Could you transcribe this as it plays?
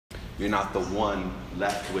You're not the one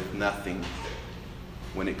left with nothing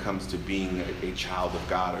when it comes to being a child of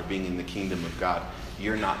God or being in the kingdom of God.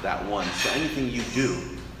 You're not that one. So anything you do,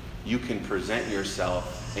 you can present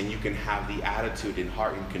yourself and you can have the attitude and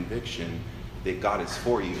heart and conviction that God is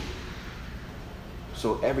for you.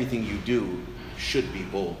 So everything you do should be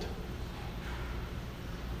bold.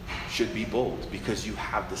 Should be bold because you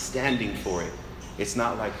have the standing for it. It's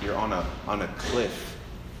not like you're on a cliff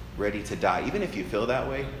ready to die. Even if you feel that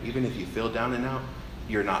way, even if you feel down and out,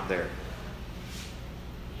 you're not there.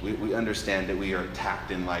 We understand that we are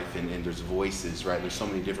attacked in life and there's voices, right? There's so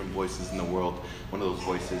many different voices in the world. One of those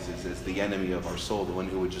voices is the enemy of our soul, the one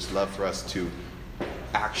who would just love for us to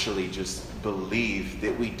actually just believe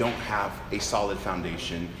that we don't have a solid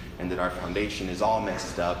foundation and that our foundation is all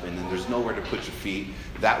messed up and then there's nowhere to put your feet.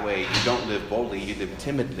 That way you don't live boldly, you live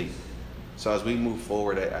timidly. So as we move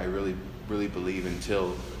forward, I really, really believe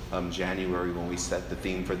until January when we set the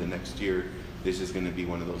theme for the next year, this is going to be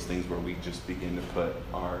one of those things where we just begin to put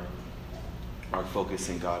our focus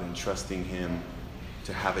in God and trusting Him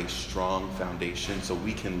to have a strong foundation so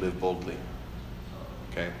we can live boldly.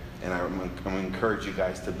 Okay? And I'm going to encourage you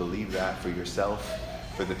guys to believe that for yourself,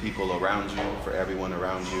 for the people around you, for everyone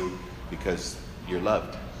around you, because you're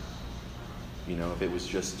loved. You know, if it was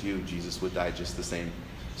just you, Jesus would die just the same.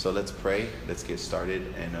 So let's pray. Let's get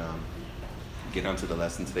started and get on to the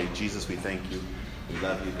lesson today. Jesus, we thank you. We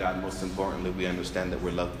love you, God. Most importantly, we understand that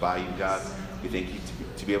we're loved by you, God. We thank you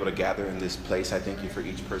to be able to gather in this place. I thank you for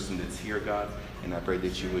each person that's here, God. And I pray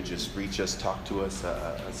that you would just reach us, talk to us,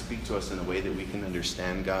 speak to us in a way that we can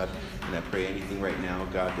understand, God. And I pray anything right now,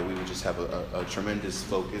 God, that we would just have a tremendous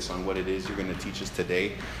focus on what it is you're going to teach us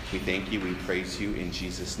today. We thank you. We praise you in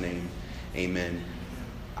Jesus' name. Amen.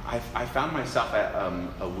 I found myself at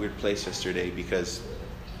a weird place yesterday because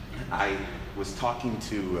I was talking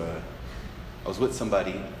to... I was with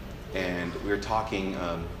somebody, and we were talking.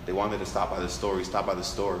 They wanted to stop by the store. We stopped by the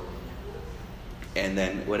store. And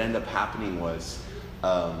then what ended up happening was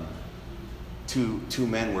two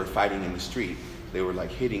men were fighting in the street. They were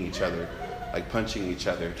like hitting each other, like punching each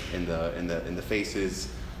other in the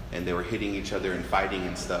faces, and they were hitting each other and fighting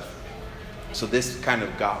and stuff. So this kind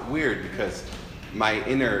of got weird because my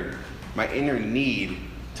inner need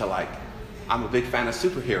to like, I'm a big fan of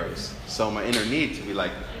superheroes. So my inner need to be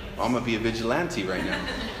like, I'm going to be a vigilante right now.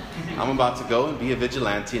 I'm about to go and be a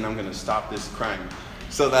vigilante and I'm going to stop this crime.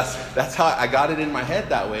 So that's how I got it in my head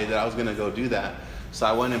that way, that I was going to go do that. So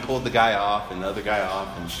I went and pulled the guy off and the other guy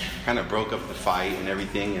off and kind of broke up the fight and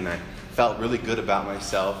everything. And I felt really good about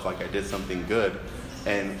myself, like I did something good.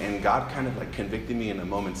 And God kind of like convicted me in a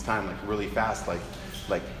moment's time, like really fast, like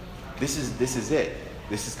this is it.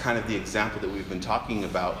 This is kind of the example that we've been talking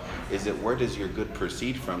about. Is it, where does your good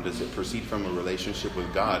proceed from? Does it proceed from a relationship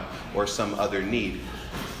with God or some other need?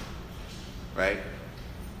 Right?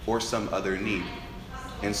 Or some other need.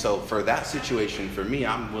 And so for that situation, for me,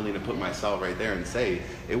 I'm willing to put myself right there and say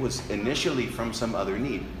it was initially from some other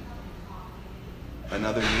need.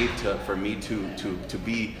 Another need for me to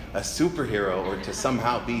be a superhero or to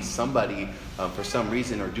somehow be somebody for some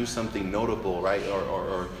reason or do something notable, right?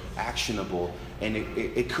 Or actionable. And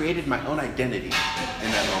it created my own identity in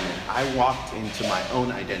that moment. I walked into my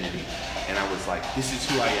own identity and I was like, this is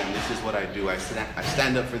who I am. This is what I do. I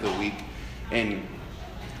stand up for the weak. And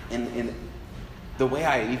the way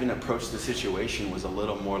I even approached the situation was a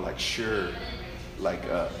little more like sure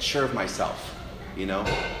of myself, you know?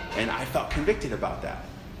 And I felt convicted about that.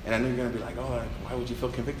 And I know you're going to be like, oh, why would you feel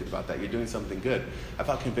convicted about that? You're doing something good. I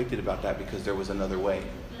felt convicted about that because there was another way.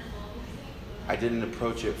 I didn't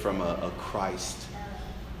approach it from a Christ,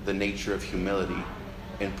 the nature of humility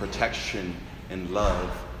and protection and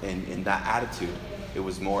love and that attitude. It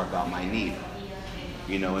was more about my need,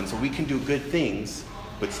 you know. And so we can do good things,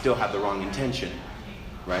 but still have the wrong intention,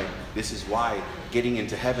 right? This is why getting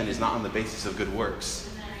into heaven is not on the basis of good works,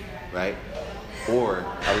 right? Or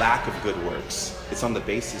a lack of good works. It's on the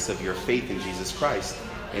basis of your faith in Jesus Christ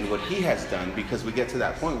and what He has done, because we get to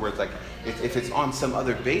that point where it's like, if it's on some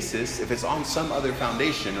other basis, if it's on some other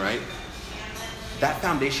foundation, right? That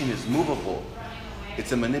foundation is movable.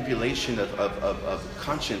 It's a manipulation of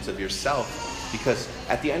conscience, of yourself, because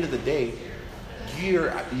at the end of the day,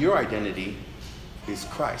 your identity is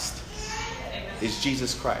Christ, is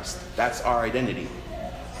Jesus Christ. That's our identity.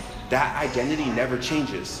 That identity never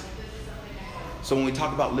changes. So when we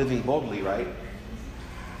talk about living boldly, right?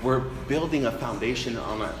 We're building a foundation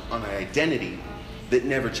on an identity that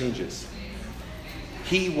never changes.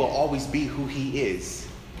 He will always be who He is.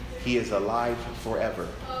 He is alive forever.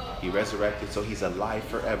 He resurrected, so He's alive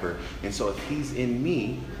forever. And so if He's in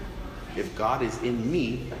me, if God is in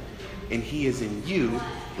me, and he is in you,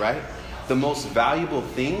 right? The most valuable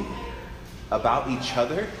thing about each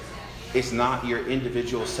other is not your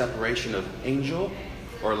individual separation of Angel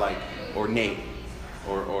or Nate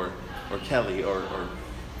or Kelly or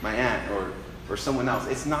my aunt or someone else.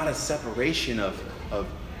 It's not a separation of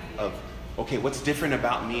okay, what's different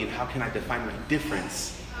about me and how can I define my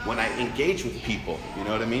difference when I engage with people? You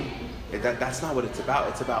know what I mean? That's not what it's about.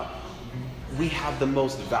 It's about we have the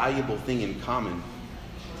most valuable thing in common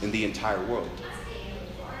in the entire world.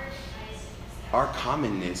 Our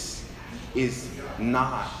commonness is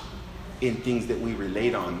not in things that we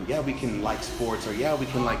relate on. Yeah, we can like sports, or yeah, we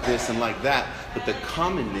can like this and like that, but the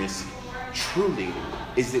commonness truly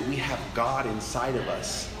is that we have God inside of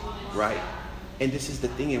us, right? And this is the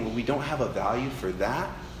thing, and when we don't have a value for that,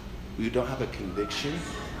 we don't have a conviction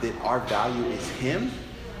that our value is him,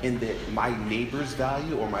 and that my neighbor's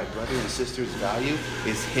value or my brother and sister's value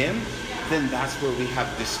is him, then that's where we have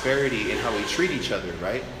disparity in how we treat each other,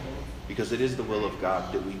 right? Because it is the will of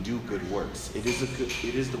God that we do good works. It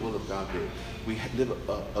is the will of God that we live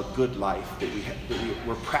a good life, that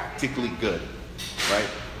we're practically good, right?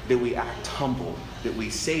 That we act humble, that we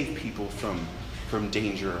save people from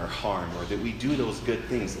danger or harm, or that we do those good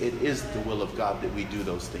things. It is the will of God that we do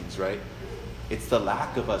those things, right? It's the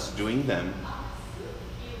lack of us doing them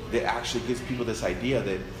that actually gives people this idea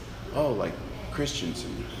that, oh, like Christians,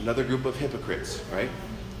 another group of hypocrites, right?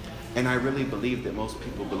 And I really believe that most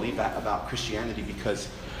people believe that about Christianity because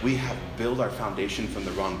we have built our foundation from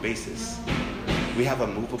the wrong basis. We have a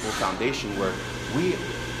movable foundation where we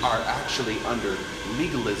are actually under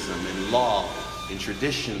legalism and law and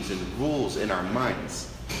traditions and rules in our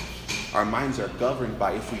minds. Our minds are governed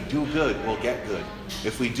by if we do good, we'll get good.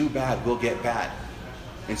 If we do bad, we'll get bad.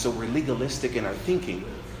 And so we're legalistic in our thinking.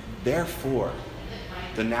 Therefore,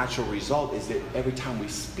 the natural result is that every time we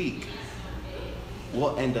speak,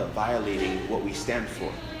 we'll end up violating what we stand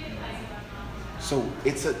for. So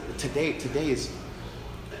today is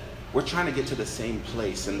we're trying to get to the same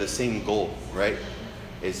place and the same goal, right?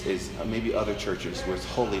 Is maybe other churches where it's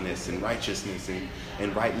holiness and righteousness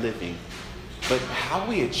and right living. But how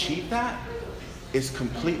we achieve that is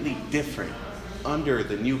completely different under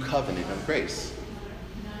the new covenant of grace.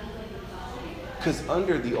 Because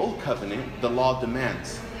under the old covenant, the law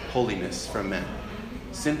demands holiness from men.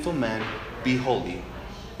 Sinful men, be holy.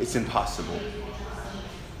 It's impossible,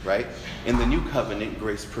 right? In the new covenant,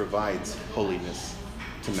 grace provides holiness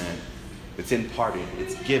to man. It's imparted,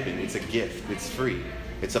 it's given, it's a gift, it's free.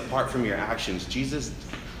 It's apart from your actions. Jesus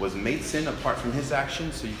was made sin apart from his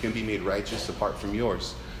actions, so you can be made righteous apart from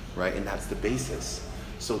yours, right? And that's the basis.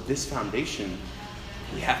 So this foundation,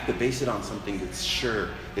 we have to base it on something that's sure,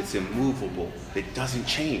 it's immovable, it doesn't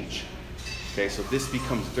change. Okay, so this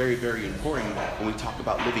becomes very, very important when we talk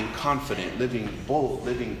about living confident, living bold,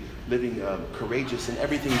 living courageous in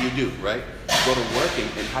everything you do, right? You go to work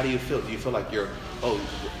and how do you feel? Do you feel like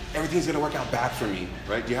everything's going to work out bad for me,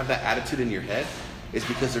 right? Do you have that attitude in your head? It's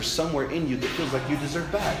because there's somewhere in you that feels like you deserve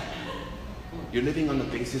bad. You're living on the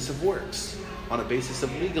basis of works, on a basis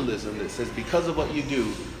of legalism that says because of what you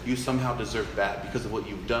do, you somehow deserve bad. Because of what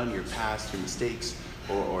you've done, your past, your mistakes,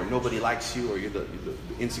 or nobody likes you, or you're the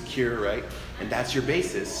insecure, right? And that's your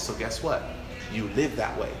basis. So guess what? You live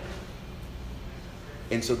that way.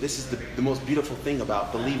 And so this is the most beautiful thing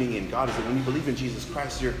about believing in God is that when you believe in Jesus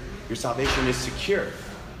Christ, your salvation is secure.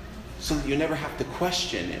 So that you never have to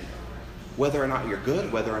question it, whether or not you're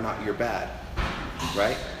good, whether or not you're bad,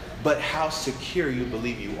 right? But how secure you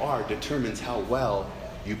believe you are determines how well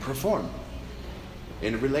you perform.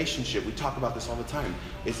 In a relationship, we talk about this all the time,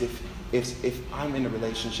 is if I'm in a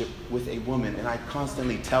relationship with a woman and I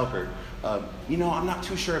constantly tell her, I'm not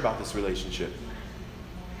too sure about this relationship.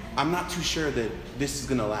 I'm not too sure that this is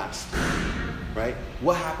going to last, right?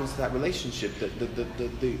 What happens to that relationship?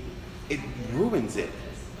 It ruins it.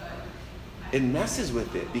 It messes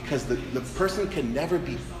with it because the person can never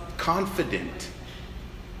be confident.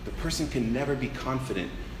 The person can never be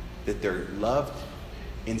confident that they're loved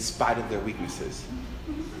in spite of their weaknesses.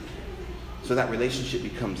 So that relationship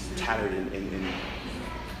becomes tattered and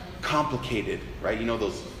complicated, right? You know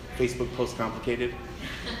those Facebook posts complicated?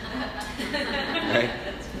 Right?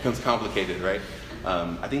 It becomes complicated, right?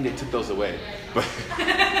 I think they took those away.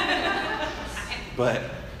 But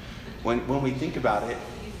when we think about it,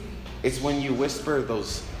 it's when you whisper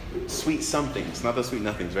those sweet somethings, not the sweet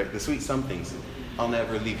nothings, right? The sweet somethings. I'll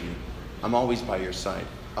never leave you. I'm always by your side.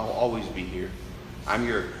 I'll always be here. I'm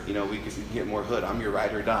your, we could get more hood. I'm your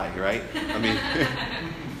ride or die, right? I mean,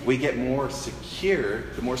 we get more secure.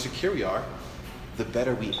 The more secure we are, the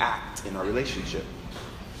better we act in our relationship.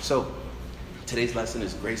 So Today's lesson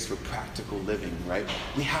is grace for practical living, right?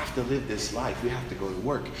 We have to live this life. We have to go to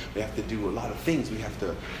work. We have to do a lot of things. We have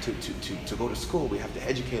to go to school. We have to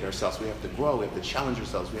educate ourselves. We have to grow. We have to challenge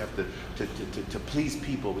ourselves. We have to please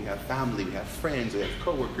people. We have family. We have friends. We have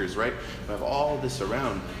coworkers, right? We have all this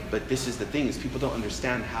around. But this is the thing, is people don't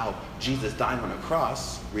understand how Jesus dying on a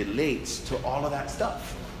cross relates to all of that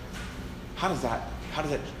stuff. How does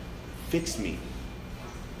that fix me?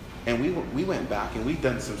 And we went back and we've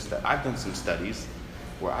done I've done some studies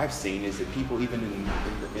where I've seen is that people even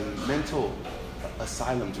in mental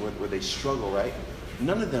asylums where they struggle, right?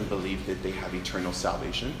 None of them believe that they have eternal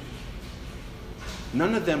salvation.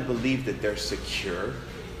 None of them believe that they're secure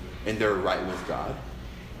and they're right with God.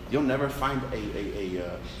 You'll never find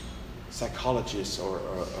a psychologist or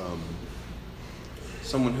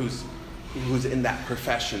someone who's in that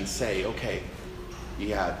profession say, okay,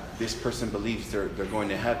 yeah, this person believes they're going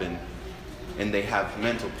to heaven and they have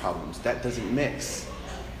mental problems. That doesn't mix.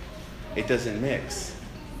 It doesn't mix.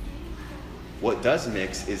 What does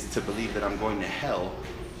mix is to believe that I'm going to hell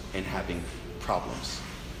and having problems.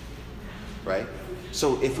 Right?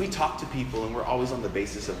 So if we talk to people and we're always on the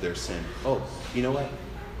basis of their sin, oh, you know what?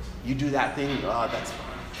 You do that thing, that's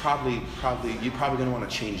probably you're probably going to want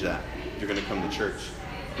to change that if you're going to come to church.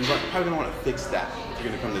 You're probably going to want to fix that if you're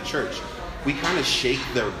going to come to church. We kind of shake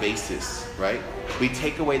their basis, right? We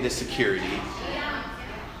take away the security.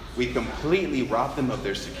 We completely rob them of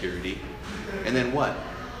their security. And then what?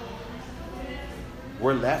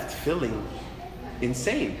 We're left feeling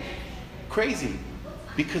insane, crazy.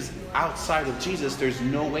 Because outside of Jesus, there's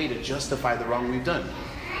no way to justify the wrong we've done.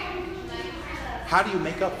 How do you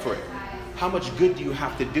make up for it? How much good do you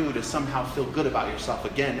have to do to somehow feel good about yourself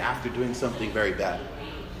again after doing something very bad?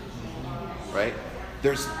 Right?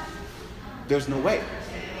 There's no way.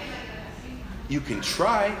 You can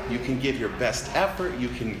try, you can give your best effort, you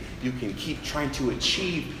can keep trying to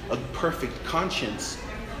achieve a perfect conscience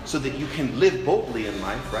so that you can live boldly in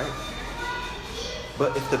life, right?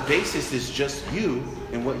 But if the basis is just you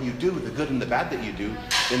and what you do, the good and the bad that you do,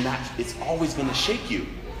 then it's always going to shake you.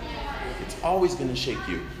 It's always going to shake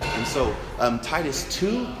you. And so Titus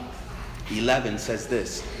 2:11 says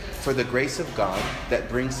this: "For the grace of God that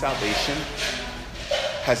brings salvation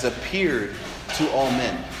has appeared to all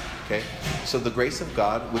men." Okay? So the grace of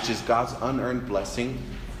God, which is God's unearned blessing,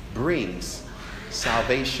 brings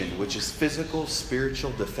salvation, which is physical,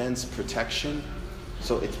 spiritual defense, protection.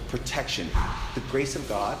 So it's protection. The grace of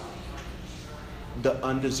God, the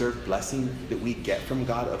undeserved blessing that we get from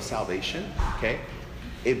God of salvation, okay?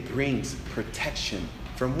 It brings protection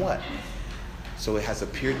from what? So it has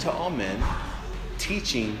appeared to all men,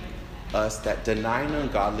 teaching us that denying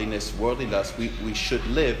ungodliness, worldly lust, we should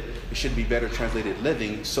live, it should be better translated,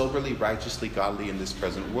 living soberly, righteously, godly in this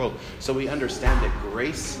present world. So we understand that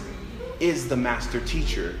grace is the master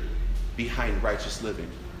teacher behind righteous living.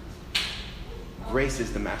 Grace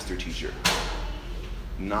is the master teacher,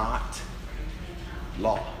 not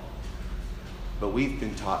law. But we've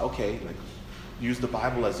been taught, okay, like use the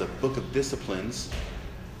Bible as a book of disciplines,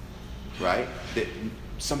 right? That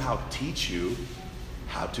somehow teach you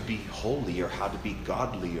how to be holy or how to be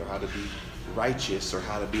godly or how to be righteous or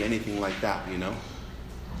how to be anything like that, you know?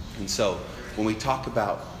 And so when we talk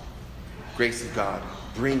about grace of God,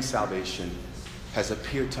 brings salvation, has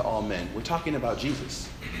appeared to all men, we're talking about Jesus.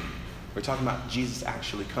 We're talking about Jesus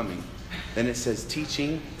actually coming. Then it says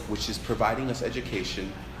teaching, which is providing us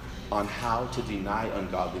education on how to deny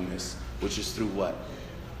ungodliness, which is through what?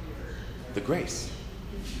 The grace.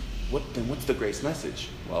 Then what's the grace message?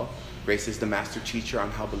 Well, grace is the master teacher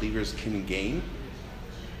on how believers can gain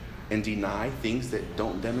and deny things that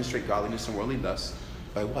don't demonstrate godliness and worldly lust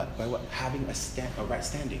by what? By what? Having a right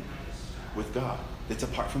standing with God that's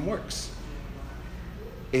apart from works.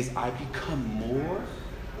 As I become more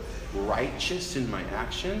righteous in my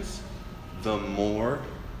actions, the more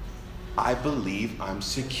I believe I'm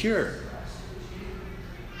secure.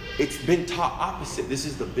 It's been taught opposite. This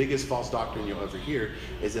is the biggest false doctrine you'll ever hear,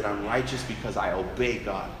 is that I'm righteous because I obey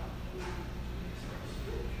God.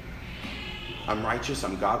 I'm righteous,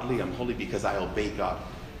 I'm godly, I'm holy because I obey God.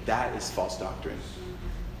 That is false doctrine.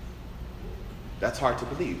 That's hard to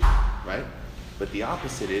believe, right? But the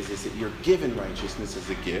opposite is that you're given righteousness as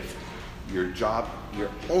a gift. Your job, your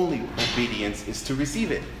only obedience is to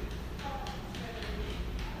receive it.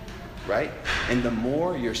 Right? And the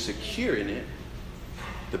more you're secure in it,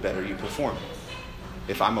 the better you perform.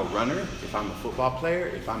 If I'm a runner, if I'm a football player,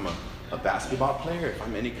 if I'm a basketball player, if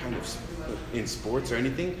I'm any kind of in sports or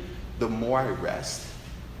anything, the more I rest,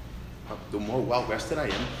 the more well rested I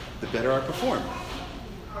am, the better I perform.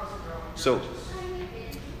 So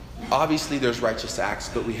Obviously, there's righteous acts,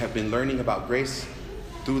 but we have been learning about grace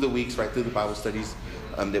through the weeks, right through the Bible studies,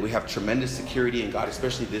 that we have tremendous security in God,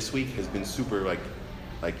 especially this week has been super,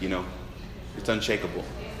 it's unshakable.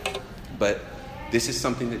 But this is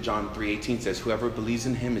something that John 3:18 says, whoever believes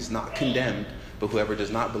in him is not condemned, but whoever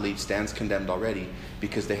does not believe stands condemned already,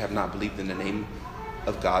 because they have not believed in the name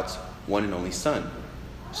of God's one and only Son.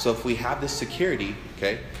 So if we have this security,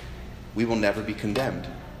 okay, we will never be condemned.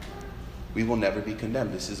 We will never be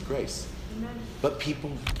condemned. This is grace. Amen. But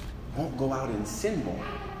people won't go out and sin more.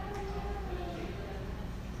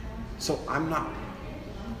 So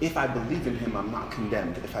if I believe in him, I'm not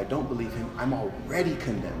condemned. If I don't believe him, I'm already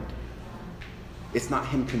condemned. It's not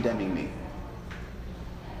him condemning me.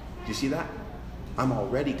 Do you see that? I'm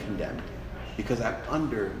already condemned because I'm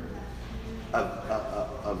under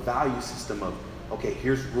a value system of, okay,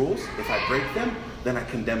 here's rules. If I break them, then I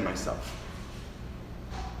condemn myself.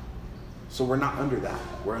 So we're not under that.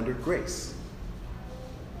 We're under grace.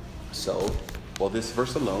 So, this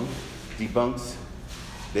verse alone debunks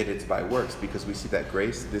that it's by works, because we see that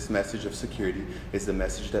grace, this message of security, is the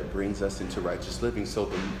message that brings us into righteous living. So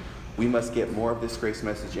we must get more of this grace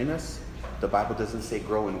message in us. The Bible doesn't say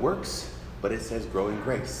grow in works, but it says grow in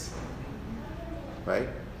grace. Right?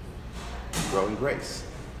 Grow in grace.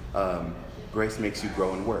 Grace makes you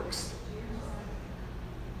grow in works.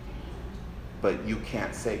 But you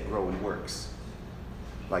can't say grow in works.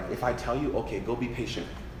 Like if I tell you, okay, go be patient,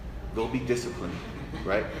 go be disciplined,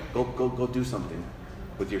 right? Go do something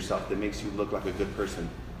with yourself that makes you look like a good person.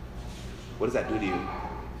 What does that do to you?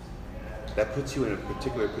 That puts you in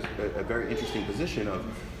a very interesting position of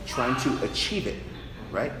trying to achieve it,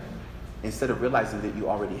 right? Instead of realizing that you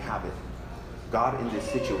already have it. God, in this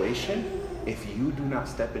situation, if you do not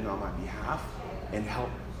step in on my behalf and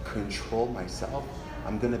help control myself,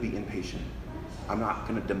 I'm going to be impatient. I'm not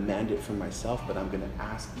going to demand it from myself, but I'm going to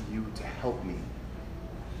ask you to help me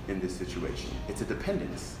in this situation. It's a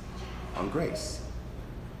dependence on grace,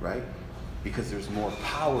 right? Because there's more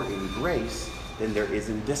power in grace than there is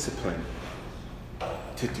in discipline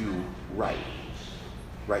to do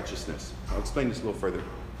righteousness. I'll explain this a little further.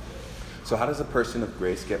 So how does a person of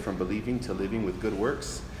grace get from believing to living with good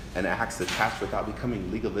works and acts attached without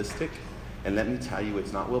becoming legalistic? And let me tell you,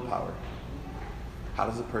 it's not willpower. How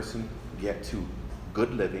does a person get to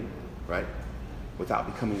good living, right, without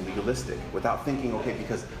becoming legalistic, without thinking, okay,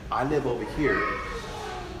 because I live over here,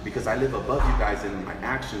 because I live above you guys in my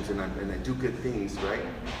actions and I do good things, right,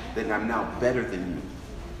 then I'm now better than you,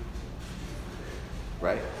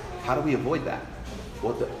 right? How do we avoid that?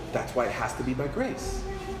 Well, that's why it has to be by grace.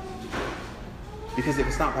 Because if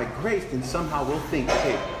it's not by grace, then somehow we'll think,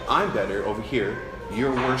 okay, I'm better over here,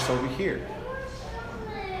 you're worse over here,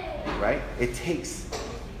 right?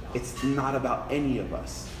 It's not about any of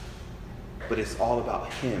us, but it's all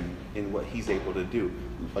about him and what he's able to do.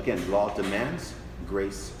 Again, law demands,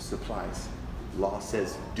 grace supplies. Law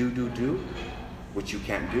says, do, which you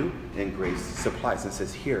can't do, and grace supplies and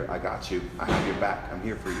says, here, I got you. I have your back. I'm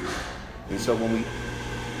here for you. And so when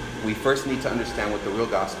we first need to understand what the real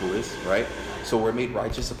gospel is, right? So we're made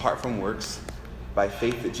righteous apart from works by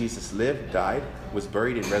faith that Jesus lived, died, was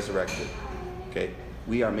buried, and resurrected. Okay?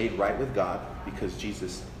 We are made right with God because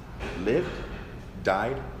Jesus lived,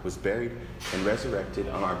 died, was buried, and resurrected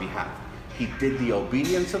on our behalf. He did the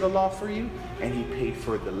obedience of the law for you, and he paid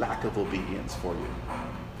for the lack of obedience for you.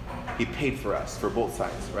 He paid for us, for both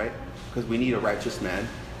sides, right? Because we need a righteous man,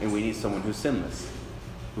 and we need someone who's sinless,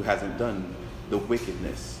 who hasn't done the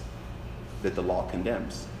wickedness that the law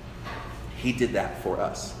condemns. He did that for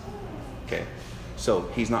us. Okay?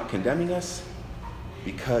 So he's not condemning us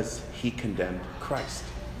because he condemned Christ.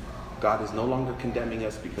 God is no longer condemning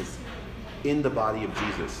us because in the body of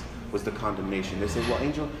Jesus was the condemnation. They say, well,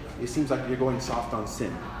 Angel, it seems like you're going soft on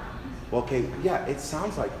sin. Well, okay, yeah, it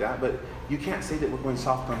sounds like that, but you can't say that we're going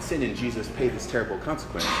soft on sin and Jesus paid this terrible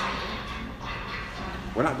consequence.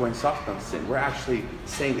 We're not going soft on sin. We're actually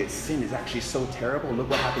saying that sin is actually so terrible. Look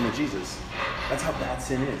what happened to Jesus. That's how bad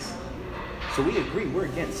sin is. So we agree, we're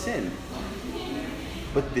against sin.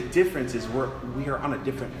 But the difference is we are on a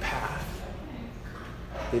different path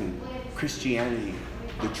than Christianity,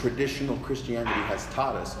 the traditional Christianity has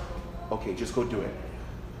taught us. Okay, just go do it.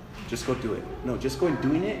 Just go do it. No, just going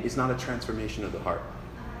doing it is not a transformation of the heart.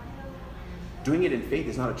 Doing it in faith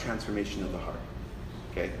is not a transformation of the heart.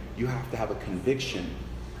 Okay? You have to have a conviction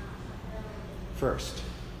first,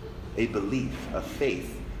 a belief, a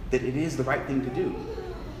faith that it is the right thing to do.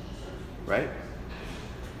 Right?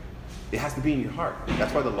 It has to be in your heart.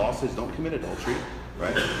 That's why the law says don't commit adultery,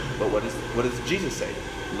 right? But what does Jesus say?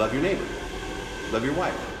 Love your neighbor. Love your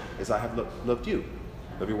wife as I have loved you.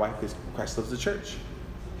 Love your wife as Christ loves the church.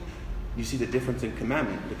 You see the difference in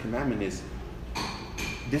commandment. The commandment is,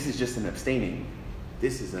 this is just an abstaining.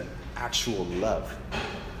 This is an actual love.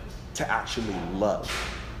 To actually love.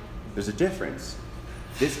 There's a difference.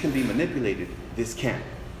 This can be manipulated. This can't.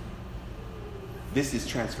 This is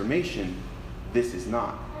transformation. This is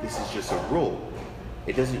not. This is just a rule.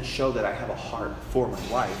 It doesn't show that I have a heart for my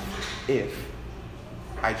wife if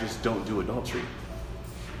I just don't do adultery.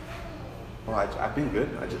 Well, I've been good.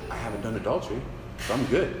 I haven't done adultery, so I'm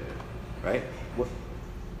good, right?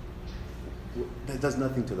 That does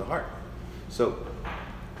nothing to the heart. So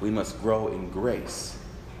we must grow in grace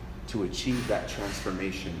to achieve that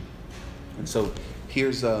transformation. And so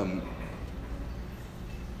here's a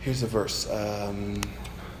verse.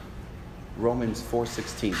 Romans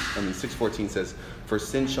 6:14 says, "For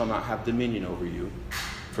sin shall not have dominion over you,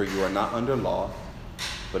 for you are not under law,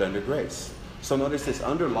 but under grace." So notice this,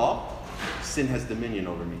 under law, sin has dominion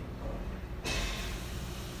over me.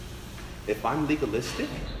 If I'm legalistic,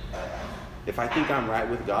 if I think I'm right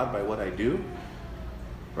with God by what I do,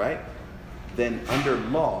 right? Then under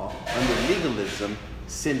law, under legalism,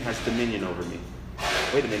 sin has dominion over me.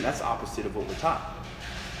 Wait a minute, that's opposite of what we're taught.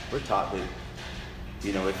 We're taught that,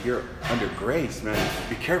 if you're under grace, man,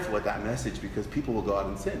 be careful with that message because people will go out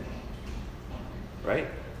and sin. Right?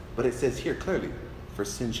 But it says here clearly, "For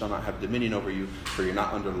sin shall not have dominion over you, for you're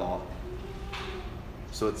not under law."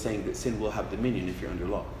 So it's saying that sin will have dominion if you're under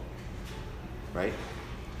law. Right?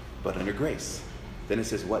 But under grace. Then it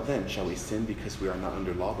says, "What then? Shall we sin because we are not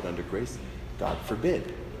under law but under grace? God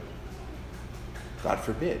forbid." God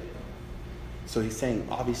forbid. So he's saying,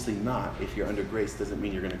 obviously not. If you're under grace, doesn't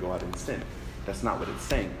mean you're going to go out and sin. That's not what it's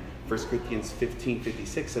saying. 1 Corinthians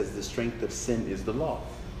 15:56 says, "The strength of sin is the law."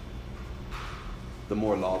 The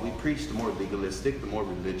more law we preach, the more legalistic, the more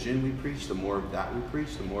religion we preach, the more of that we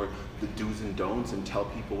preach, the more the do's and don'ts and tell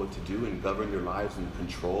people what to do and govern their lives and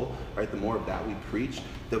control, right? The more of that we preach,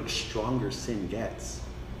 the stronger sin gets.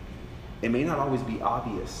 It may not always be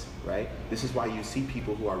obvious, right? This is why you see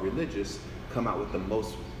people who are religious come out with the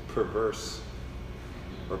most perverse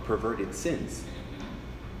or perverted sins,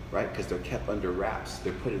 right? Because they're kept under wraps.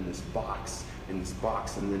 They're put in this box, and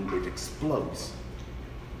then it explodes.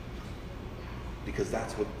 Because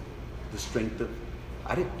that's what the strength of...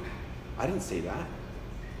 I didn't say that.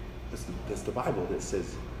 That's the Bible that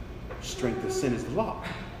says strength of sin is the law.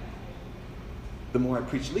 The more I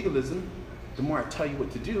preach legalism, the more I tell you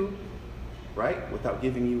what to do, right? Without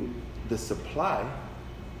giving you the supply,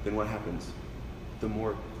 then what happens? The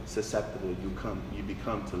more susceptible you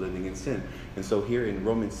become to living in sin. And so here in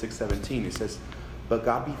Romans 6:17 it says, "But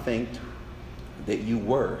God be thanked that you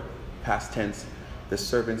were," past tense, "the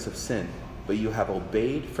servants of sin, but you have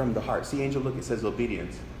obeyed from the heart." See, Angel, look, it says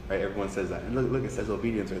obedience, right? Everyone says that. And look, it says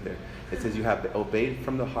obedience right there. It says you have obeyed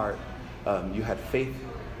from the heart. You had faith,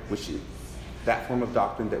 which is that form of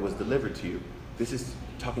doctrine that was delivered to you. This is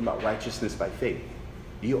talking about righteousness by faith.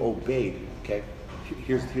 You obeyed, okay?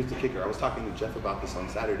 Here's the kicker. I was talking to Jeff about this on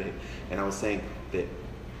Saturday, and I was saying that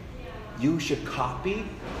you should copy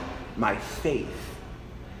my faith,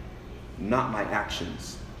 not my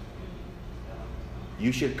actions.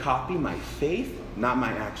 You should copy my faith, not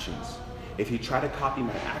my actions. If you try to copy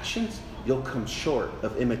my actions, you'll come short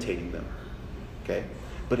of imitating them, okay?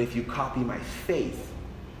 But if you copy my faith,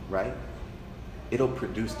 right, it'll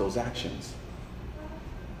produce those actions.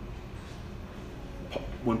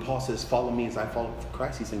 When Paul says, "Follow me as I follow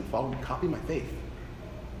Christ," he's saying, follow me, copy my faith.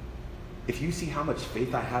 If you see how much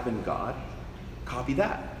faith I have in God, copy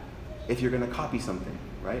that. If you're going to copy something,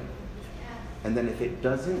 right? And then if it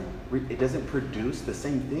doesn't produce the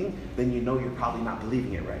same thing, then you know you're probably not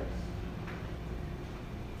believing it right.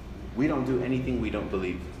 We don't do anything we don't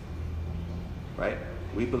believe, right?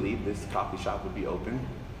 We believe this coffee shop would be open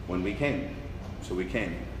when we came, so we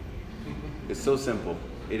came. It's so simple.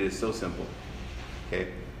 It is so simple. Okay,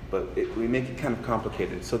 but we make it kind of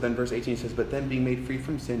complicated. So then verse 18 says, "But then being made free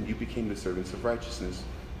from sin, you became the servants of righteousness."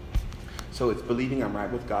 So it's believing I'm right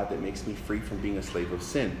with God that makes me free from being a slave of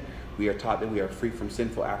sin. We are taught that we are free from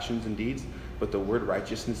sinful actions and deeds, but the word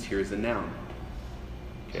righteousness here is a noun.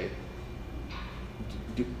 Okay?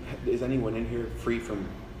 Is anyone in here free from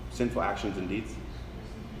sinful actions and deeds?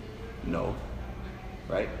 No.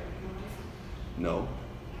 Right? No.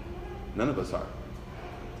 None of us are.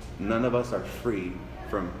 None of us are free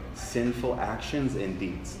from sinful actions and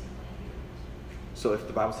deeds. So if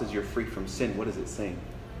the Bible says you're free from sin, what is it saying?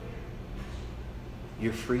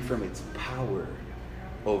 You're free from its power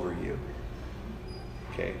over you.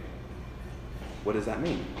 Okay? What does that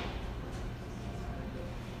mean?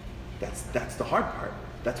 That's the hard part.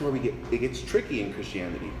 That's where it gets tricky in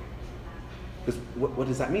Christianity. Because what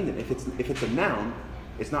does that mean then? If it's a noun,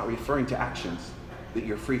 It's not referring to actions, that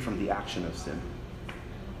you're free from the action of sin.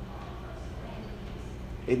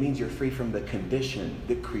 It means you're free from the condition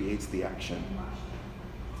that creates the action.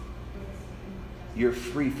 You're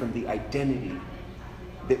free from the identity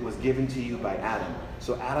that was given to you by Adam.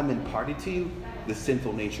 So Adam imparted to you the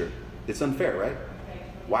sinful nature. It's unfair, right?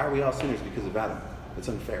 Why are we all sinners? Because of Adam. It's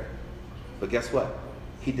unfair. But guess what?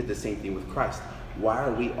 He did the same thing with Christ. Why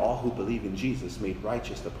are we all who believe in Jesus made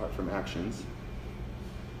righteous apart from actions?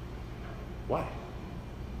 Why?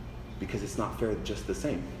 Because it's not fair, just the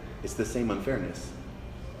same. It's the same unfairness.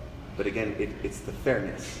 But again, it's the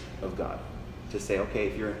fairness of God to say, okay,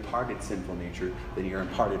 if you're imparted sinful nature, then you're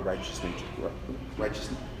imparted righteous nature,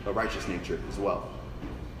 a righteous nature as well.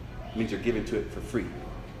 It means you're given to it for free.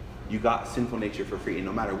 You got sinful nature for free, and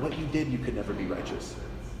no matter what you did, you could never be righteous,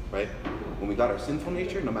 right? When we got our sinful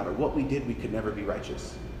nature, no matter what we did, we could never be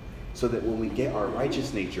righteous. So that when we get our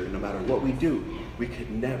righteous nature, no matter what we do, we could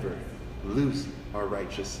never lose our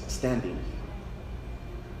righteous standing.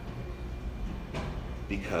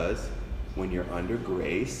 Because when you're under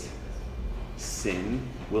grace, sin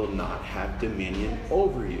will not have dominion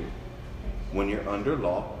over you. When you're under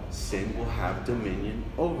law, sin will have dominion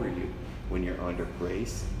over you. When you're under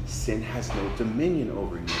grace, sin has no dominion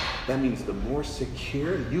over you. That means the more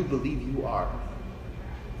secure you believe you are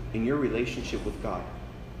in your relationship with God,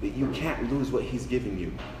 that you can't lose what He's giving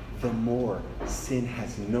you, the more sin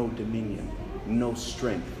has no dominion, no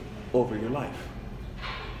strength over your life.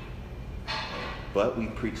 But we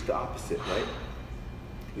preach the opposite, right?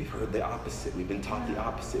 We've heard the opposite. We've been taught the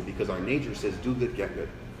opposite because our nature says do good, get good.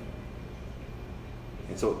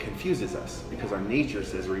 And so it confuses us because our nature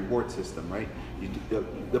says a reward system, right?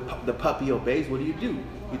 The puppy obeys, what do?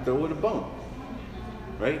 You throw it a bone,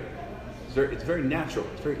 right? It's very natural.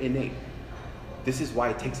 It's very innate. This is why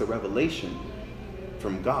it takes a revelation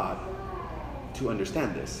from God to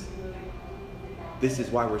understand this. This is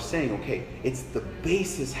why we're saying, okay, it's the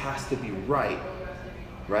basis has to be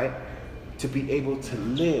right? To be able to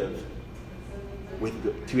live with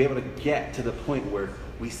good, to be able to get to the point where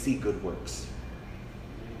we see good works.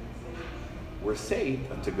 We're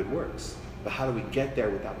saved unto good works. But how do we get there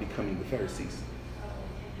without becoming the Pharisees?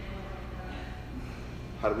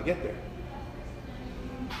 How do we get there?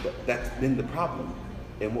 That's been the problem.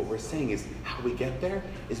 And what we're saying is how we get there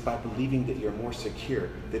is by believing that you're more secure,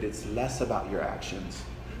 that it's less about your actions,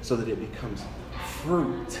 so that it becomes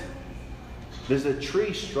fruit. Does a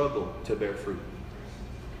tree struggle to bear fruit?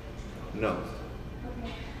 No.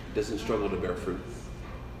 It doesn't struggle to bear fruit.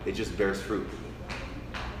 It just bears fruit.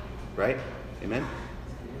 Right? Amen?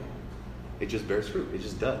 It just bears fruit. It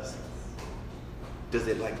just does. Does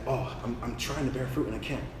it like, oh, I'm trying to bear fruit and I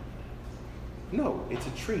can't? No, it's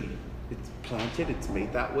a tree. It's planted, it's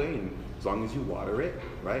made that way, and as long as you water it,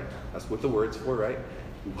 right? That's what the word's for, right?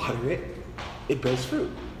 You water it, it bears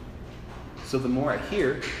fruit. So the more I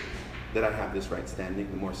hear that I have this right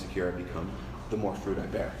standing, the more secure I become, the more fruit I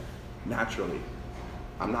bear. Naturally.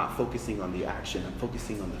 I'm not focusing on the action, I'm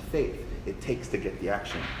focusing on the faith it takes to get the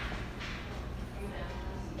action.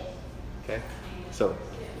 Okay? So,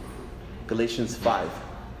 Galatians 5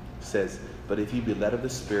 says, but if you be led of the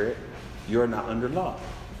Spirit, you are not under law.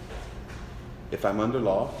 If I'm under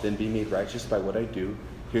law, then be made righteous by what I do.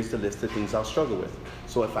 Here's the list of things I'll struggle with.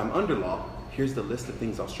 So if I'm under law, here's the list of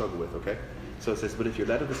things I'll struggle with, okay? So it says, but if you're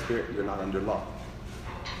led of the Spirit, you're not under law.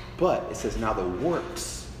 But it says, now the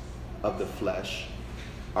works of the flesh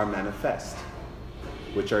are manifest,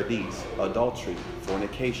 which are these: adultery,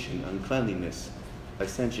 fornication, uncleanliness,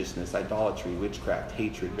 licentiousness, idolatry, witchcraft,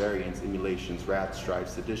 hatred, variance, emulations, wrath, strife,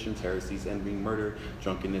 seditions, heresies, envying, murder,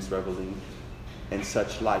 drunkenness, reveling, and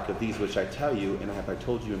such like of these which I tell you, and have I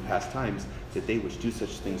told you in past times, that they which do such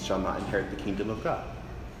things shall not inherit the kingdom of God.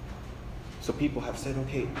 So people have said,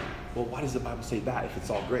 okay, well, why does the Bible say that if it's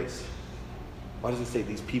all grace? Why does it say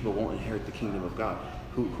these people won't inherit the kingdom of God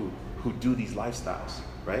who do these lifestyles,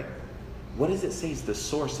 right? What does it say is the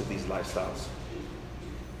source of these lifestyles?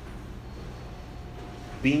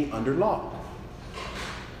 Being under law.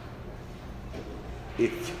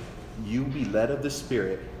 If you be led of the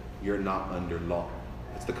Spirit, you're not under law.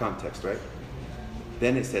 That's the context, right?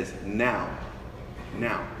 Then it says, now,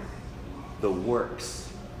 the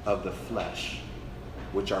works of the flesh,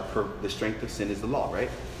 which are the strength of sin is the law, right?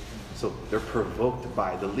 So they're provoked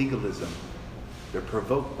by the legalism. They're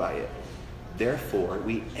provoked by it. Therefore,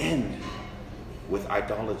 we end with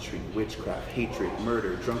idolatry, witchcraft, hatred,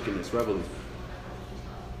 murder, drunkenness, revelry.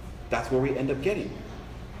 That's where we end up getting.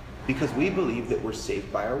 Because we believe that we're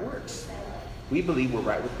saved by our works. We believe we're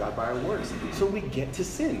right with God by our works. So we get to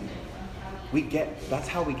sin. That's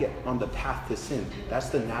how we get on the path to sin. That's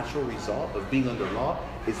the natural result of being under law,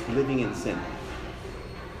 is living in sin.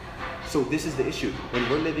 So this is the issue. When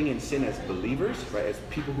we're living in sin as believers, right, as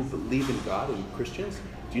people who believe in God and Christians,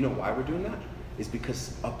 do you know why we're doing that? It's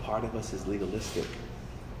because a part of us is legalistic.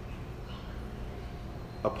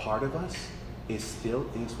 A part of us is still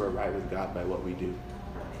thinks we're right with God by what we do.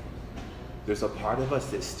 There's a part of us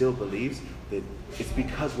that still believes that it's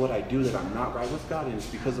because what I do that I'm not right with God, and it's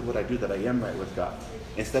because of what I do that I am right with God,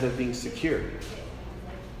 instead of being secure.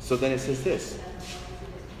 So then it says this.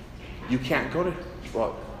 You can't go to,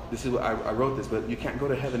 well, this is what I wrote this, but you can't go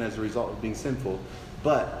to heaven as a result of being sinful,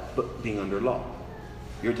 but being under law.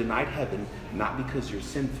 You're denied heaven not because you're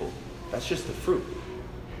sinful. That's just the fruit.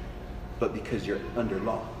 But because you're under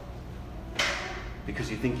law.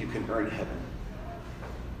 Because you think you can earn heaven.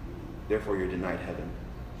 Therefore, you're denied heaven.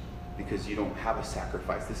 Because you don't have a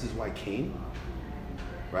sacrifice. This is why Cain,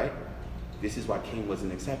 right? This is why Cain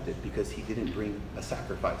wasn't accepted. Because he didn't bring a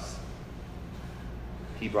sacrifice.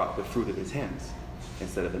 He brought the fruit of his hands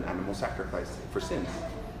instead of an animal sacrifice for sins.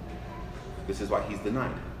 This is why he's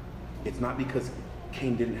denied. It's not because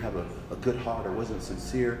Cain didn't have a good heart or wasn't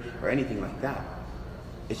sincere or anything like that.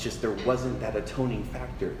 It's just there wasn't that atoning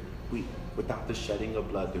factor. Without the shedding of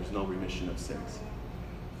blood, there's no remission of sins.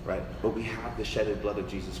 Right? But we have the shedded blood of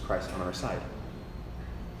Jesus Christ on our side.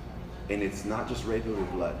 And it's not just regular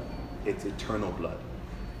blood. It's eternal blood.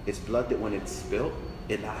 It's blood that when it's spilled,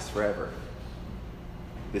 it lasts forever.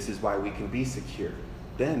 This is why we can be secure.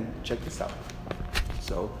 Then, check this out.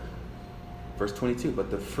 So, verse 22, but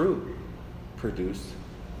the fruit produced,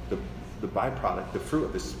 the byproduct, the fruit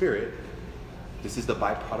of the Spirit, this is the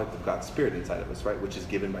byproduct of God's Spirit inside of us, right? Which is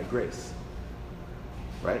given by grace.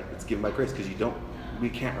 Right? It's given by grace because we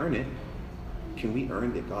can't earn it. Can we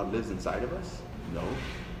earn that God lives inside of us? No.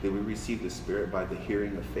 Did we receive the Spirit by the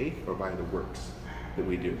hearing of faith or by the works that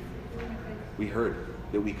we do? We heard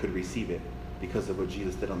that we could receive it because of what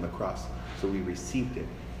Jesus did on the cross. So we received it.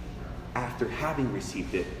 After having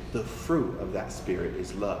received it, the fruit of that Spirit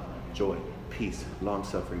is love, joy, peace,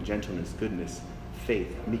 long-suffering, gentleness, goodness,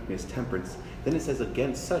 faith, meekness, temperance. Then it says,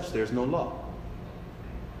 against such there's no law.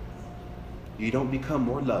 You don't become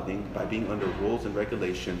more loving by being under rules and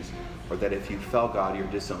regulations, or that if you fell God, you're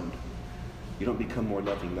disowned. You don't become more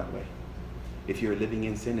loving that way. If you're living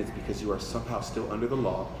in sin, it's because you are somehow still under the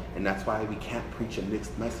law, and that's why we can't preach a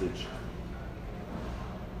mixed message.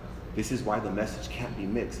 This is why the message can't be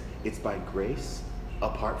mixed. It's by grace,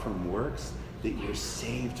 apart from works, that you're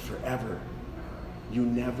saved forever. You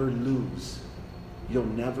never lose. You'll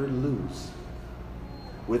never lose.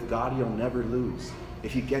 With God, you'll never lose.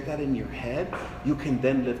 If you get that in your head, you can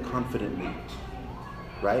then live confidently,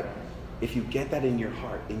 right? If you get that in your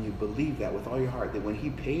heart and you believe that with all your heart, that when he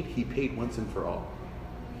paid once and for all.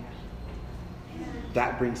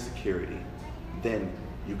 That brings security. Then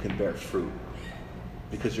you can bear fruit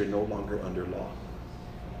because you're no longer under law.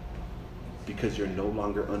 Because you're no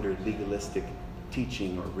longer under legalistic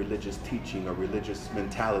teaching or religious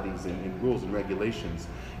mentalities and rules and regulations.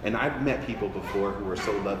 And I've met people before who were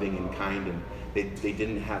so loving and kind, and they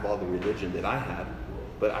didn't have all the religion that I had.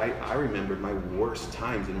 But I remember my worst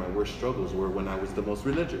times and my worst struggles were when I was the most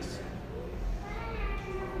religious.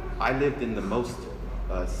 I lived in the most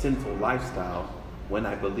sinful lifestyle when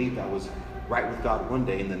I believed I was right with God one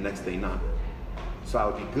day and the next day not. So I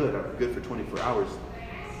would be good. I'd be good for 24 hours.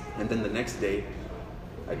 And then the next day,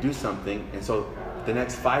 I do something. And so the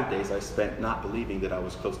next 5 days I spent not believing that I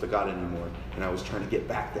was close to God anymore. And I was trying to get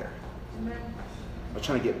back there. I was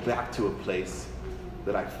trying to get back to a place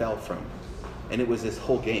that I fell from. And it was this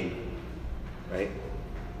whole game, right?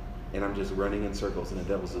 And I'm just running in circles and the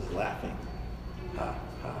devil's just laughing. Ha,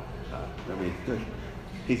 ha, ha. I mean,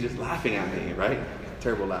 he's just laughing at me, right?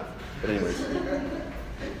 Terrible laugh. But anyways,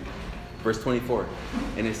 verse 24,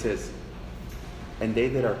 and it says, and they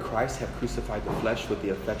that are Christ have crucified the flesh with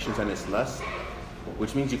the affections and its lusts,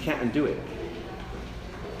 which means you can't undo it.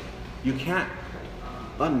 You can't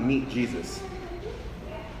unmeet Jesus.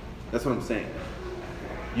 That's what I'm saying.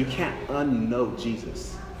 You can't unknow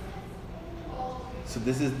Jesus. So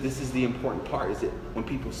this is the important part, is that when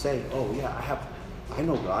people say, oh yeah, I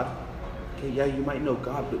know God. Okay, yeah, you might know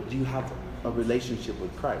God, but do you have a relationship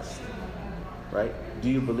with Christ? Right? Do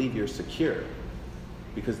you believe you're secure?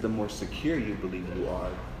 Because the more secure you believe you are,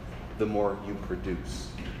 the more you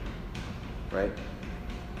produce. Right?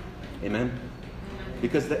 Amen?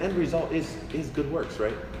 Because the end result is good works,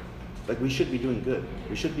 right? Like, we should be doing good.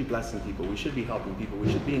 We should be blessing people. We should be helping people.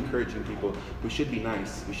 We should be encouraging people. We should be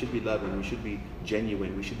nice. We should be loving. We should be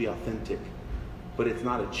genuine. We should be authentic. But it's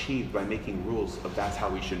not achieved by making rules of that's how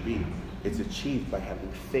we should be. It's achieved by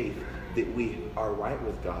having faith that we are right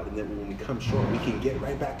with God, and that when we come short, we can get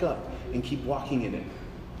right back up and keep walking in it.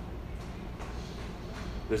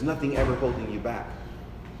 There's nothing ever holding you back.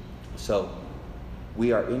 So,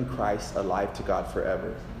 we are in Christ, alive to God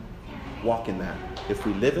forever. Walk in that. If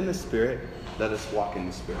we live in the Spirit, let us walk in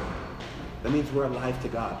the Spirit. That means we're alive to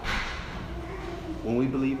God. When we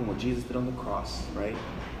believe in what Jesus did on the cross, right,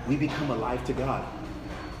 we become alive to God.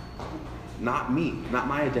 Not me, not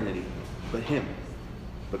my identity, but Him.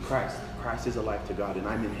 But Christ. Christ is alive to God, and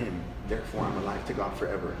I'm in Him. Therefore, I'm alive to God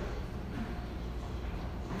forever.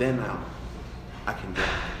 Then now, I can go.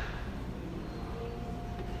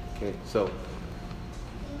 Okay, so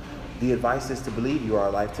the advice is to believe you are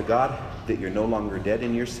alive to God, that you're no longer dead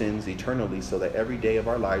in your sins eternally, so that every day of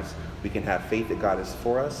our lives we can have faith that God is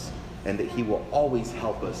for us, and that He will always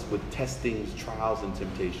help us with testings, trials, and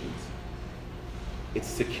temptations. It's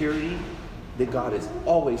security that God is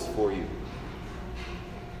always for you.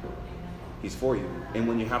 He's for you. And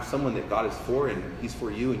when you have someone that God is for and He's for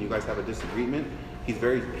you, and you guys have a disagreement, He's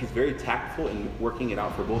very tactful in working it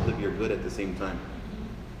out for both of your good at the same time.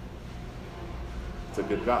 It's a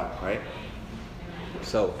good God, right?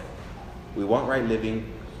 So, we want right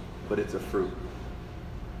living, but it's a fruit.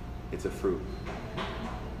 It's a fruit.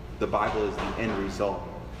 The Bible is the end result.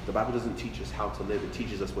 The Bible doesn't teach us how to live. It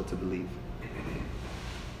teaches us what to believe.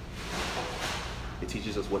 It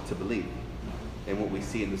teaches us what to believe. And what we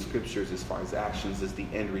see in the scriptures as far as actions is the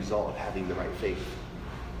end result of having the right faith.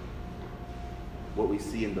 What we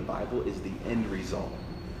see in the Bible is the end result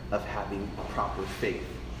of having proper faith.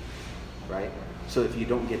 Right? So if you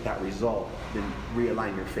don't get that result, then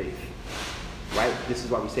realign your faith. Right? This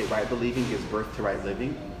is why we say right believing gives birth to right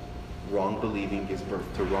living. Wrong believing gives birth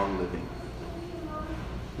to wrong living.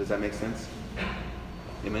 Does that make sense?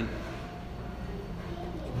 Amen?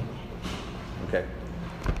 Okay.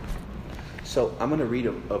 So I'm going to read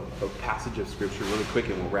a passage of scripture really quick,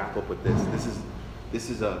 and we'll wrap up with this. This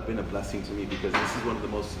has been a blessing to me, because this is one of the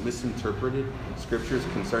most misinterpreted scriptures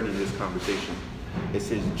concerning this conversation. It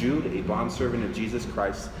says, Jude, a bondservant of Jesus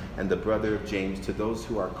Christ and the brother of James, to those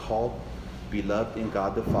who are called, beloved in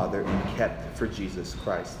God the Father, and kept for Jesus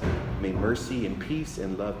Christ. May mercy and peace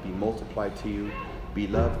and love be multiplied to you.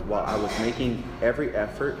 Beloved, while I was making every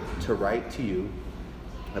effort to write to you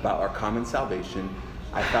about our common salvation,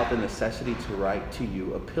 I felt the necessity to write to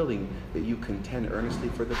you, appealing that you contend earnestly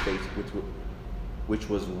for the faith which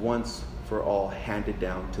was once for all handed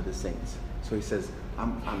down to the saints. So he says,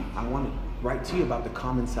 I want to write to you about the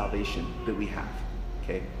common salvation that we have.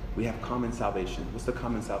 Okay? We have common salvation. What's the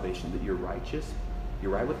common salvation? That you're righteous.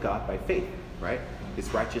 You're right with God by faith, right?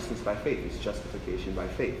 It's righteousness by faith. It's justification by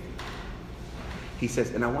faith. He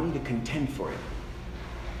says, and I want you to contend for it.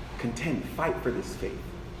 Contend, fight for this faith.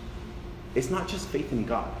 It's not just faith in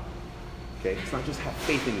God. Okay? It's not just have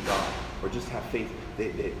faith in God, or just have faith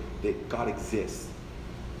that God exists.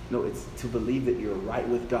 No, it's to believe that you're right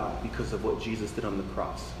with God because of what Jesus did on the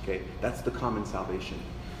cross. Okay? That's the common salvation.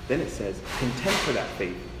 Then it says, contend for that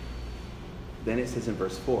faith. Then it says in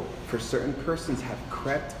verse 4, for certain persons have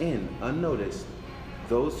crept in unnoticed,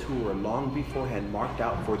 those who were long beforehand marked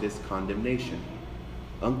out for this condemnation.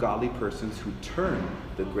 Ungodly persons who turn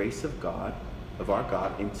the grace of God, of our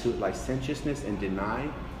God, into licentiousness and deny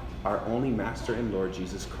our only Master and Lord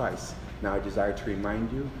Jesus Christ. Now I desire to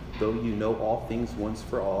remind you, though you know all things once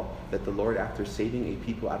for all, that the Lord, after saving a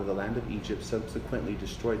people out of the land of Egypt, subsequently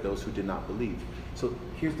destroyed those who did not believe. So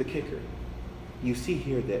here's the kicker. You see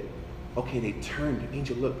here that, okay, they turned,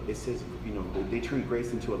 Angel, look, it says, they turned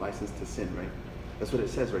grace into a license to sin, right? That's what it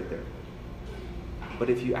says right there.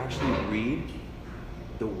 But if you actually read,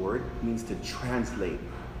 the word means to translate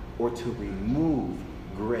or to remove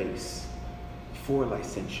grace for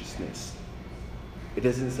licentiousness. It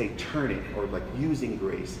doesn't say turn it, or like using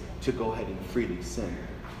grace to go ahead and freely sin.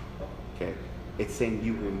 Okay? It's saying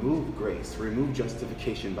you remove grace, remove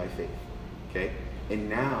justification by faith. Okay? And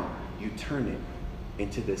now you turn it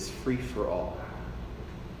into this free for all.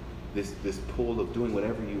 This pool of doing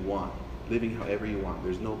whatever you want, living however you want.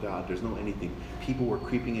 There's no God, there's no anything. People were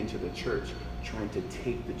creeping into the church trying to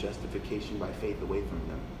take the justification by faith away from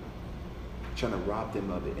them, trying to rob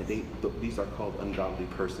them of it. And these are called ungodly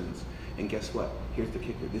persons. And guess what? Here's the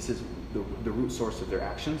kicker. This is the root source of their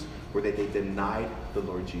actions, where they denied the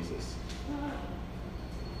Lord Jesus.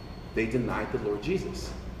 They denied the Lord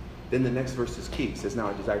Jesus. Then the next verse is key. It says, now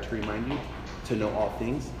I desire to remind you to know all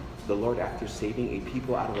things. The Lord, after saving a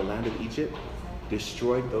people out of the land of Egypt,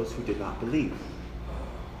 destroyed those who did not believe.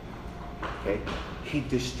 Okay? He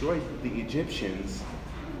destroyed the Egyptians,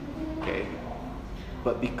 okay?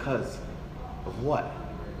 But because of what?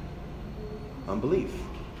 Unbelief.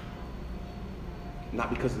 not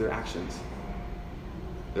because of their actions,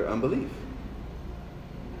 their unbelief.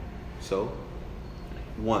 So,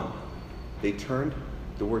 1, they turned.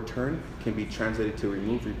 The word turn can be translated to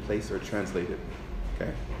remove, replace, or translated.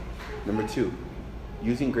 Okay? Number 2,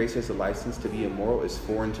 using grace as a license to be immoral is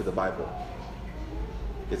foreign to the Bible.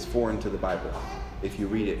 It's foreign to the Bible if you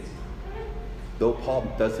read it. Though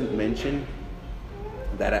Paul doesn't mention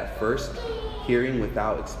that at first, hearing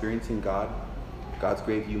without experiencing God's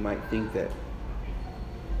grace, you might think that.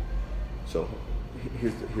 So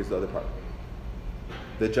here's the other part.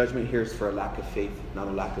 The judgment here is for a lack of faith, not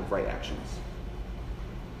a lack of right actions.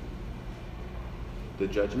 The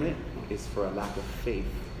judgment is for a lack of faith,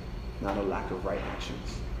 not a lack of right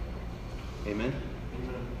actions. Amen?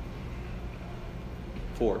 Amen.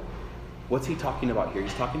 4. What's he talking about here?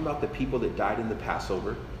 He's talking about the people that died in the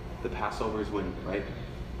Passover. The Passover is when, right,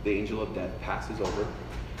 the angel of death passes over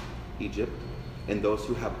Egypt, and those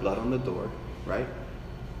who have blood on the door, right?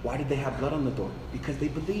 Why did they have blood on the door? Because they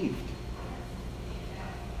believed.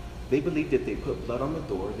 They believed if they put blood on the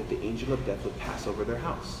door that the angel of death would pass over their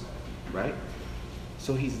house, right?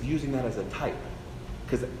 So he's using that as a type,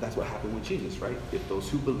 because that's what happened with Jesus, right? If those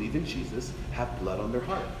who believe in Jesus have blood on their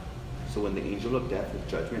heart. So when the angel of death, with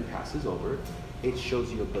judgment, passes over, it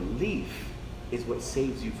shows your belief is what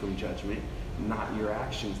saves you from judgment, not your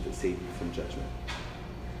actions that save you from judgment.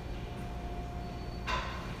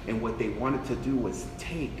 And what they wanted to do was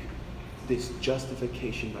take this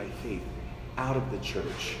justification by faith out of the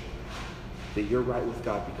church. That you're right with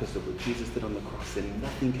God because of what Jesus did on the cross, and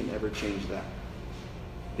nothing can ever change that.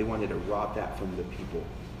 They wanted to rob that from the people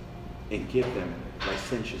and give them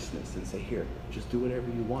licentiousness and say, here, just do whatever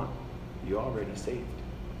you want. You're already saved.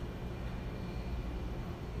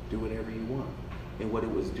 Do whatever you want. And what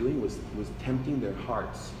it was doing was tempting their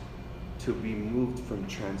hearts to be moved from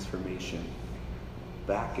transformation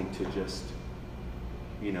back into just,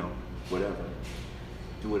 whatever.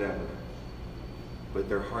 Do whatever. But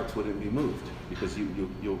their hearts wouldn't be moved, because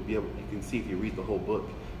you'll be able, you can see if you read the whole book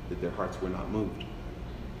that their hearts were not moved.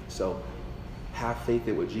 So have faith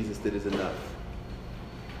that what Jesus did is enough.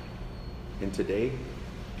 And today,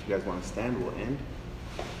 if you guys want to stand, we'll end.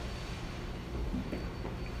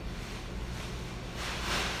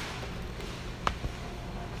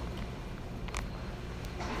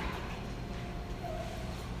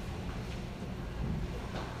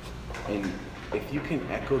 And if you can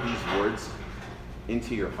echo these words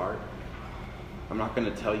into your heart, I'm not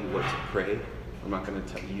going to tell you what to pray. I'm not going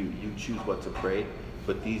to tell you, you choose what to pray.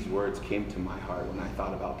 But these words came to my heart when I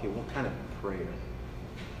thought about, okay, what kind of prayer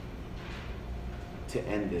to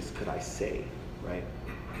end this could I say, right?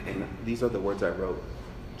 And these are the words I wrote.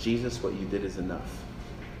 Jesus, what you did is enough.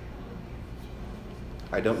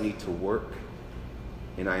 I don't need to work,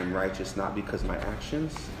 and I am righteous not because of my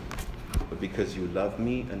actions, but because you love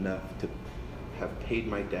me enough to have paid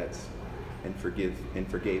my debts and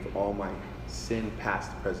forgave all my sin,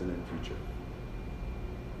 past, present, and future.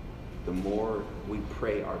 The more we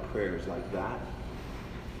pray our prayers like that,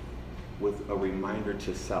 with a reminder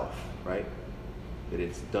to self, right? That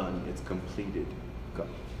it's done, it's completed,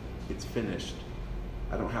 it's finished.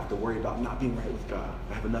 I don't have to worry about not being right with God.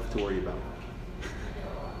 I have enough to worry about.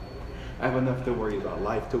 I have enough to worry about,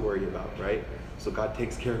 life to worry about, right? So God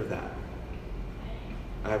takes care of that.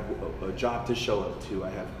 I have a job to show up to. I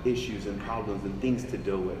have issues and problems and things to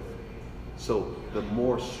deal with. So the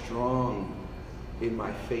more strong in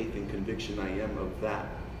my faith and conviction I am of that,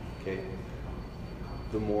 okay,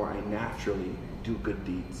 the more I naturally do good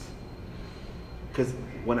deeds. Because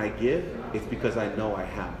when I give, it's because I know I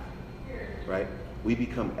have, right? We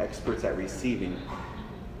become experts at receiving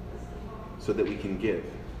so that we can give,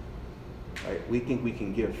 right? We think we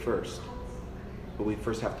can give first, but we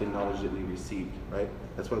first have to acknowledge that we received, right?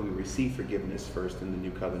 That's why we receive forgiveness first in the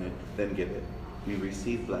new covenant, then give it. We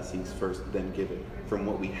receive blessings first, then give it. From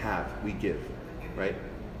what we have, we give, right?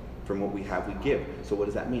 From what we have, we give. So what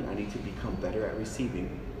does that mean? I need to become better at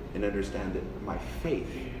receiving and understand that my faith,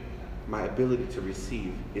 my ability to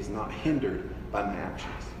receive, is not hindered by my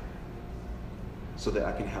actions. So that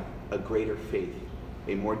I can have a greater faith,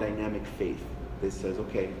 a more dynamic faith that says,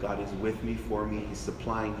 okay, God is with me, for me, He's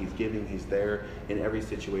supplying, He's giving, He's there in every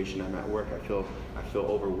situation. I'm at work, I feel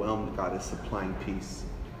overwhelmed. God is supplying peace.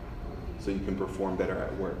 So you can perform better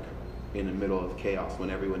at work in the middle of chaos. When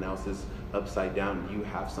everyone else is upside down, you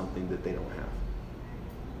have something that they don't have.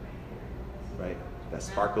 Right? That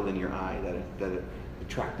sparkle in your eye, that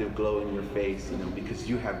attractive glow in your face, because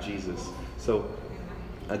you have Jesus. So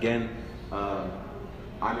again,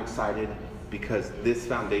 I'm excited because this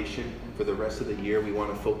foundation, for the rest of the year, we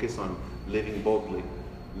want to focus on living boldly.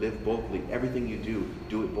 Live boldly. Everything you do,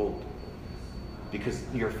 do it bold. because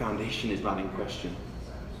your foundation is not in question.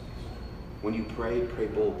 When you pray, pray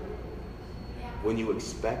bold. When you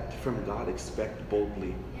expect from God, expect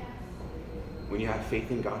boldly. When you have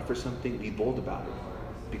faith in God for something, be bold about it.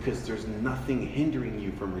 Because there's nothing hindering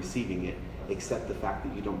you from receiving it except the fact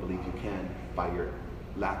that you don't believe you can by your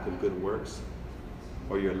lack of good works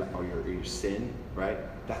or your sin, right?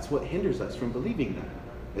 That's what hinders us from believing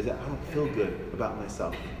that, is that I don't feel good about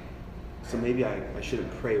myself. So maybe I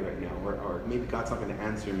shouldn't pray right now, or maybe God's not going to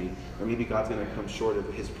answer me, or maybe God's going to come short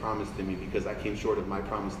of his promise to me because I came short of my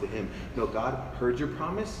promise to him. No, God heard your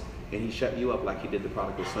promise and he shut you up like he did the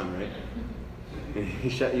prodigal son, right? And he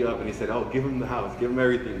shut you up and he said, oh, give him the house, give him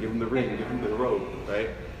everything, give him the ring, give him the robe, right?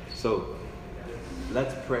 So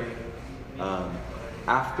let's pray.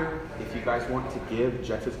 After, if you guys want to give,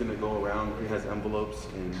 Jeff is going to go around. He has envelopes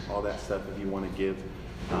and all that stuff if you want to give,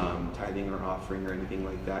 tithing or offering or anything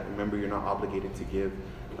like that. Remember, you're not obligated to give.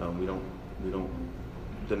 We don't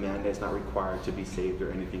demand that. It's not required to be saved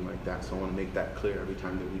or anything like that. So I want to make that clear every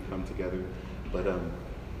time that we come together. But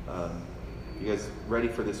you guys ready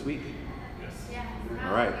for this week? Yes.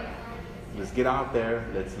 All right. Let's get out there.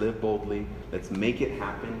 Let's live boldly. Let's make it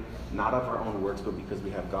happen, not of our own works, but because we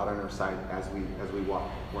have God on our side as we walk,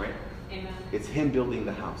 right? Amen. It's him building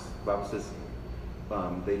the house. The Bible says,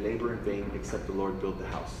 they labor in vain except the Lord build the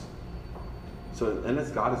house. So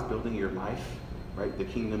unless God is building your life, right, the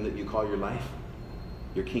kingdom that you call your life,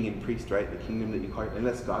 your king and priest, right, the kingdom that you call,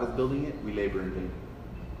 unless God is building it, we labor in vain.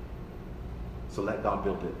 So let God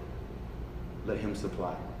build it. Let him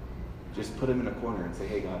supply. Just put him in a corner and say,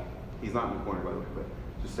 hey, God. He's not in the corner, by the way, but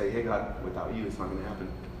just say, hey, God, without you, it's not going to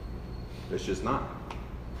happen. It's just not.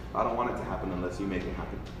 I don't want it to happen unless you make it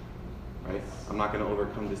happen, right? I'm not going to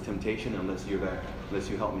overcome this temptation unless you're there, unless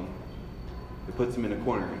you help me. It puts him in a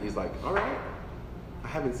corner, and he's like, all right, I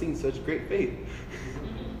haven't seen such great faith,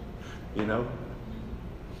 you know?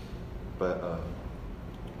 But, all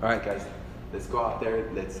right, guys, let's go out there.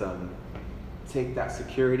 Let's take that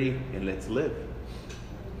security, and let's live.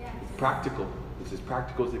 It's practical. It's as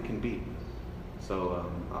practical as it can be.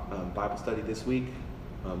 So Bible study this week,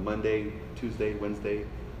 Monday, Tuesday, Wednesday,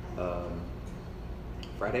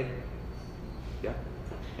 Friday, yeah,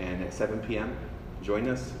 and at 7 p.m. Join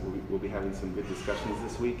us. We'll be having some good discussions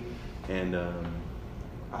this week, and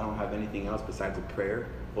I don't have anything else besides a prayer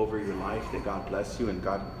over your life that God bless you and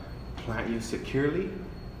God plant you securely,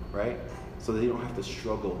 right, so that you don't have to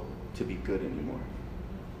struggle to be good anymore.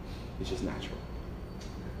 It's just natural.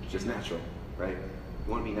 It's just natural. Right?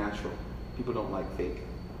 You want to be natural. People don't like fake.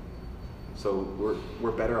 So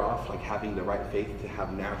we're better off like having the right faith to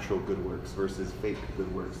have natural good works versus fake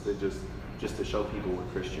good works that just to show people we're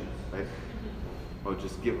Christian, right? Or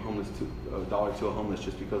just give $1 to a homeless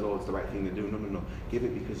just because, oh, it's the right thing to do. No. Give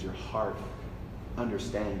it because your heart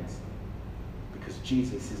understands. Because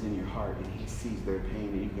Jesus is in your heart and he sees their pain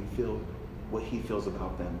and you can feel what he feels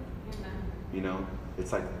about them. Amen. You know?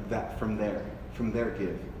 It's like that from there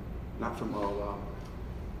give. Not from, oh, well,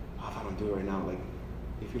 if I don't do it right now, like,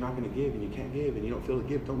 if you're not going to give and you can't give and you don't feel to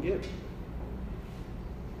give, don't give.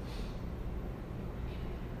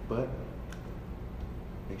 But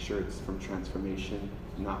make sure it's from transformation,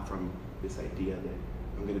 not from this idea that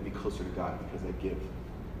I'm going to be closer to God because I give,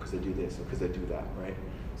 because I do this, or because I do that, right?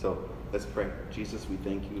 So let's pray. Jesus, we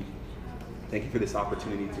thank you. Thank you for this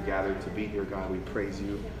opportunity to gather, to be here, God. We praise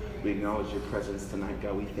you. We acknowledge your presence tonight,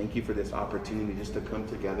 God. We thank you for this opportunity just to come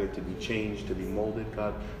together, to be changed, to be molded,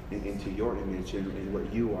 God, into your image and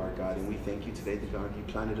what you are, God. And we thank you today that, God, you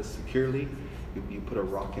planted us securely. You put a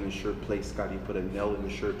rock in a sure place, God. You put a nail in a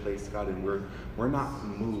sure place, God. And we're not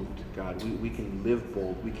moved, God. We can live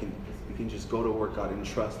bold. We can just go to work, God, and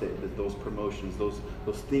trust that those promotions,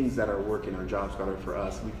 those things that are working, our jobs, God, are for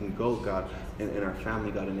us. We can go, God, in our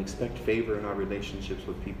family, God, and expect favor in our relationships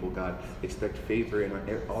with people, God. Expect favor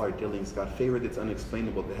in all our dealings, God. Favor that's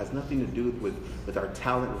unexplainable, that has nothing to do with our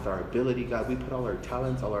talent, with our ability, God. We put all our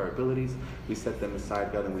talents, all our abilities, we set them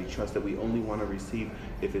aside, God, and we trust that we only want to receive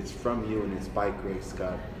if it's from you and it's by grace,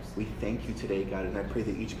 God. We thank you today, God, and I pray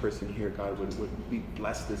that each person here, God, would be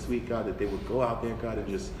blessed this week, God, that they would go out there, God, and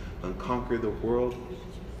just conquer the world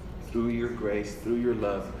through your grace, through your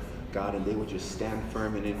love, God, and they would just stand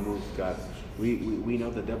firm and immovable, God. We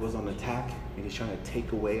know the devil's on attack, and he's trying to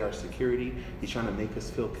take away our security. He's trying to make us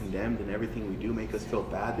feel condemned, and everything we do make us feel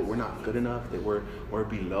bad, that we're not good enough, that we're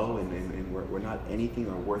below, and we're not anything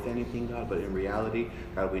or worth anything, God. But in reality,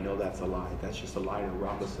 God, we know that's a lie. That's just a lie to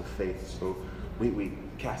rob us of faith. So we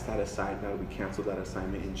cast that aside, God. We cancel that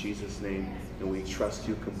assignment in Jesus' name, and we trust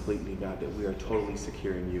you completely, God, that we are totally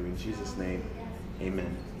secure in you. In Jesus' name,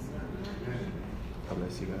 amen. God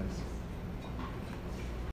bless you guys.